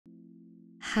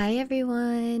Hi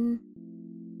everyone,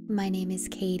 my name is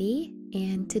Katy,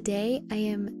 and today I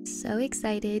am so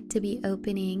excited to be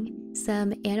opening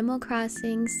some Animal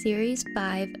Crossing Series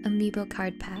 5 Amiibo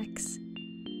card packs.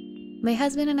 My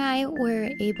husband and I were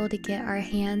able to get our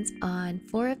hands on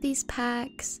 4 of these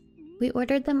packs. We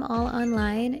ordered them all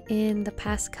online in the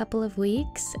past couple of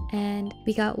weeks, and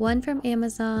we got 1 from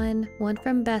Amazon, 1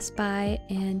 from Best Buy,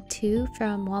 and 2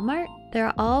 from Walmart.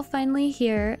 They're all finally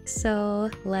here, so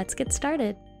let's get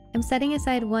started. I'm setting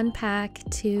aside 1 pack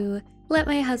to let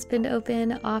my husband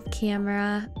open off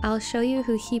camera. I'll show you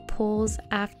who he pulls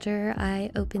after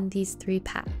I open these 3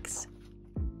 packs.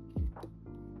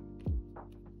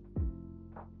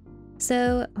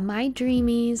 So my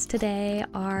dreamies today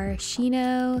are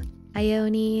Shino,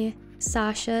 Ione,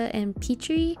 Sasha, and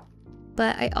Petrie,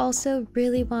 but I also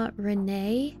really want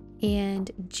Renee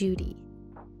and Judy.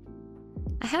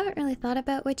 I haven't really thought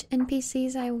about which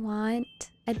NPCs I want.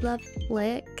 I'd love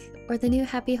Flick or the new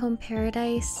Happy Home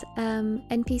Paradise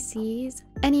NPCs.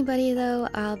 Anybody though,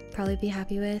 I'll probably be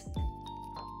happy with.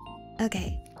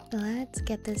 Okay, let's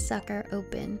get this sucker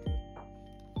open.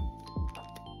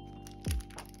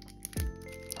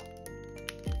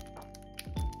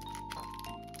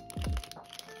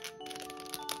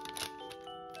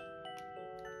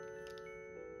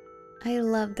 I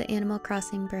love the Animal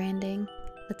Crossing branding.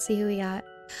 Let's see who we got.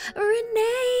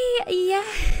 Renee!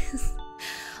 Yes!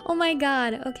 Oh my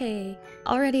god, okay.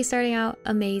 Already starting out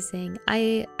amazing.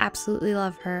 I absolutely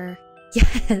love her.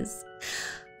 Yes!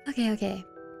 Okay.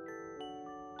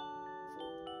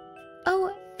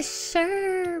 Oh,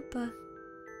 Sherb!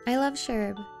 I love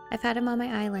Sherb. I've had him on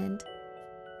my island.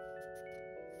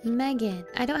 Megan.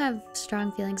 I don't have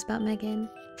strong feelings about Megan.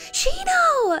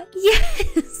 Shino!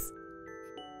 Yes!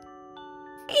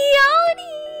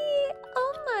 Ione!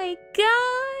 Oh my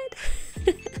god!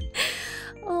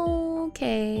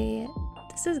 Okay.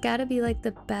 This has got to be like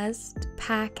the best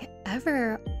pack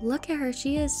ever. Look at her.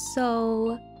 She is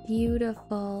so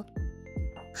beautiful.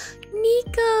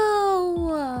 Nico!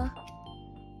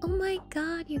 Oh my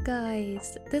god, you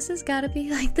guys. This has got to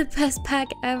be like the best pack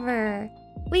ever.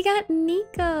 We got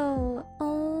Nico.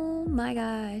 Oh my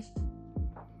gosh.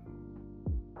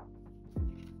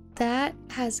 That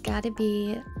has got to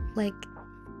be like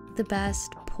the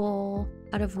best pull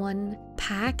out of 1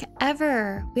 pack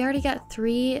ever. We already got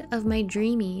 3 of my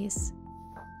dreamies.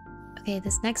 Okay,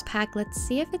 this next pack, let's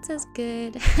see if it's as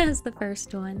good as the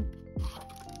first one.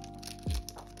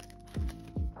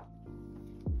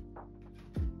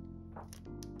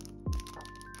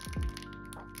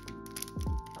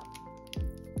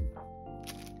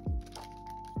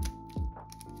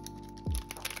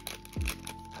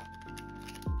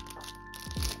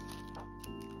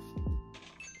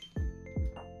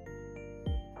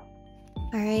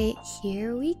 Alright,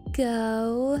 here we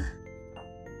go.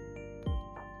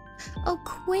 Oh,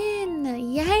 Quinn!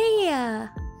 Yay!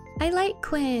 I like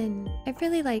Quinn. I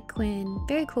really like Quinn.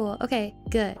 Very cool. Okay,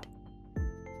 good.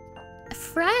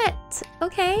 Fret!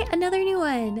 Okay, another new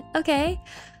one. Okay.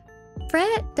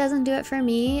 Fret doesn't do it for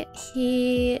me.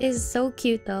 He is so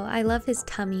cute though. I love his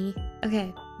tummy.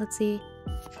 Okay, let's see.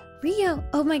 Rio!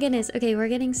 Oh my goodness. Okay, we're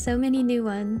getting so many new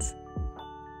ones.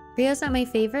 Rio's not my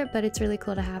favorite, but it's really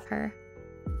cool to have her.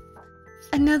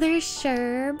 Another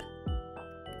Sherb.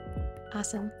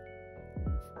 Awesome.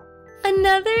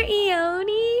 Another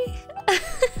Ione.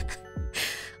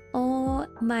 Oh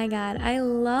my god, I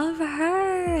love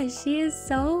her. She is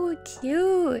so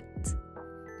cute.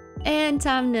 And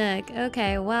Tom Nook.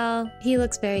 Okay, well, he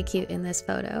looks very cute in this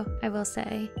photo, I will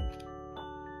say.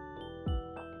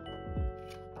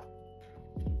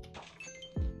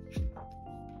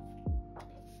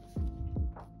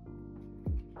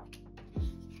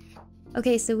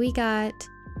 Okay, so we got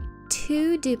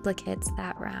 2 duplicates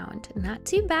that round. Not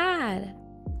too bad.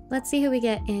 Let's see who we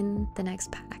get in the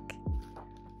next pack.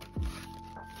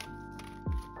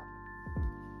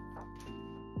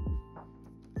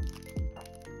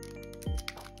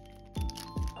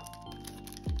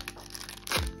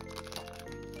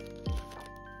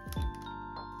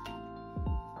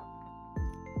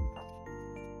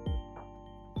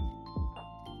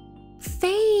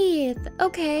 Faith!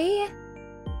 Okay.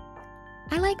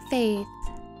 I like Faith.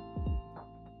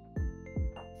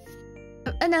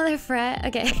 Another Fret.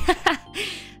 Okay.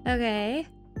 Okay.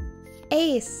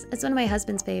 Ace. It's one of my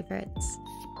husband's favorites.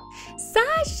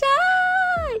 Sasha!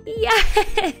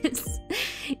 Yes!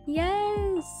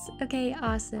 Yes! Okay,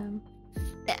 awesome.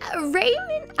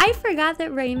 Raymond! I forgot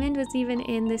that Raymond was even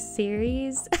in this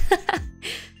series.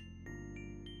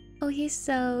 Oh, he's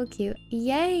so cute.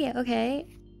 Yay! Okay.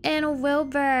 And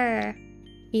Wilbur.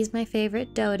 He's my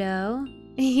favorite dodo.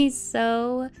 He's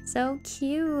so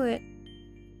cute.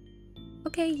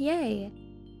 Okay, yay.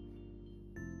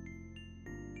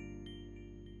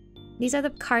 These are the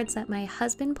cards that my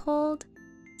husband pulled,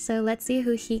 so let's see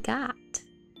who he got.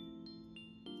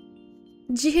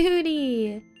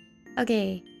 Judy!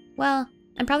 Okay, well,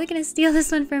 I'm probably gonna steal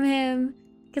this one from him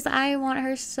because I want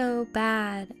her so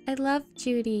bad. I love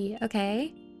Judy,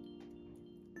 okay?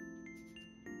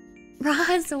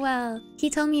 Roswell! He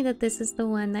told me that this is the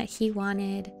one that he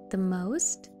wanted the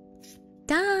most.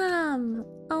 Dom!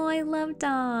 Oh, I love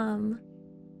Dom.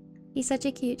 He's such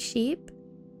a cute sheep.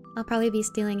 I'll probably be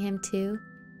stealing him too.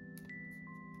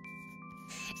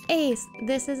 Ace!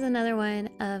 This is another one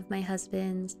of my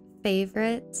husband's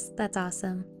favorites. That's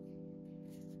awesome.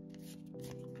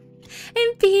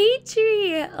 And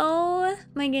Petrie! Oh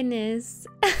my goodness.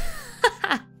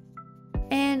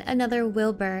 And another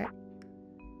Wilbur.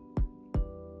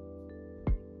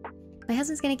 My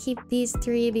husband's gonna keep these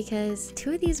 3 because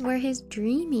 2 of these were his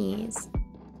dreamies.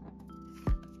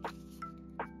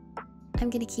 I'm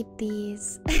gonna keep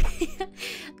these.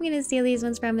 I'm gonna steal these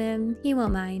ones from him. He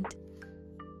won't mind.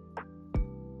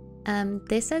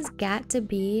 This has got to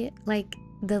be like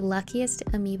the luckiest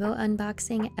amiibo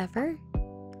unboxing ever.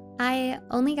 I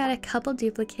only got a couple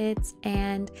duplicates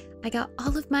and I got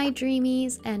all of my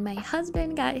dreamies and my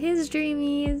husband got his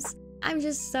dreamies. I'm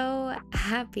just so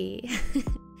happy.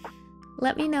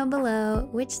 Let me know below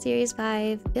which Series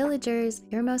 5 villagers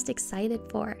you're most excited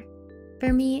for.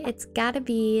 For me, it's gotta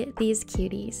be these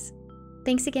cuties.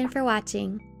 Thanks again for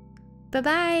watching.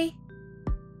 Bye-bye!